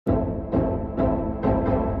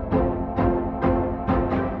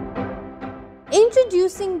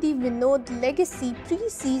Introducing the Vinod Legacy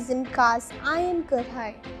Preseasoned Cast Iron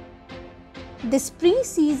Kadai. This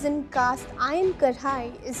pre-seasoned cast iron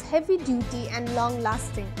Kadai is heavy duty and long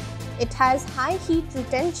lasting. It has high heat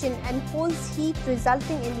retention and holds heat,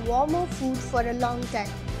 resulting in warmer food for a long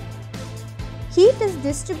time. Heat is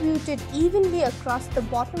distributed evenly across the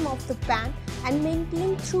bottom of the pan and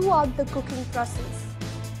maintained throughout the cooking process.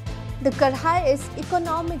 The Kadai is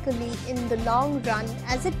economically in the long run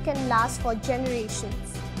as it can last for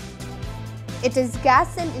generations. It is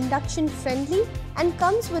gas and induction friendly and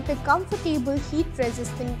comes with a comfortable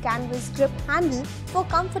heat-resistant canvas grip handle for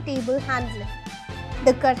comfortable handling.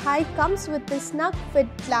 The Kadai comes with a snug-fit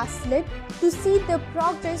glass lid to see the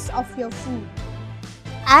progress of your food.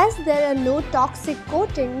 As there are no toxic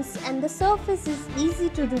coatings and the surface is easy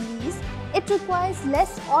to release, it requires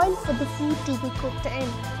less oil for the food to be cooked in.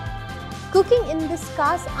 Cooking in this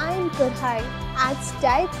cast iron Kadai adds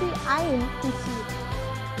dietary iron to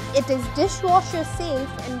heat. It is dishwasher safe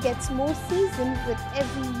and gets more seasoned with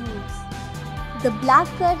every use. The black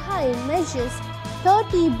Kadai measures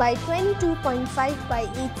 30 by 22.5 by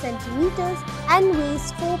 8 centimeters and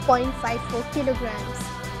weighs 4.54 kilograms.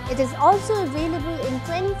 It is also available in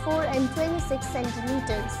 24 and 26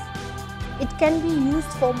 centimeters. It can be used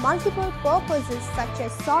for multiple purposes such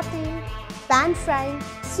as sauteing, pan frying,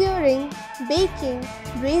 searing, baking,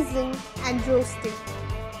 braising and roasting.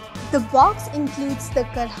 The box includes the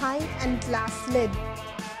Kadai and glass lid.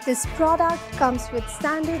 This product comes with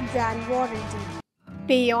standard brand warranty.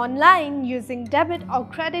 Pay online using debit or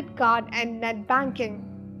credit card and net banking.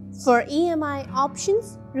 For EMI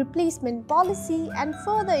options, replacement policy and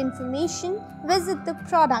further information, visit the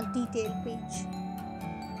product detail page.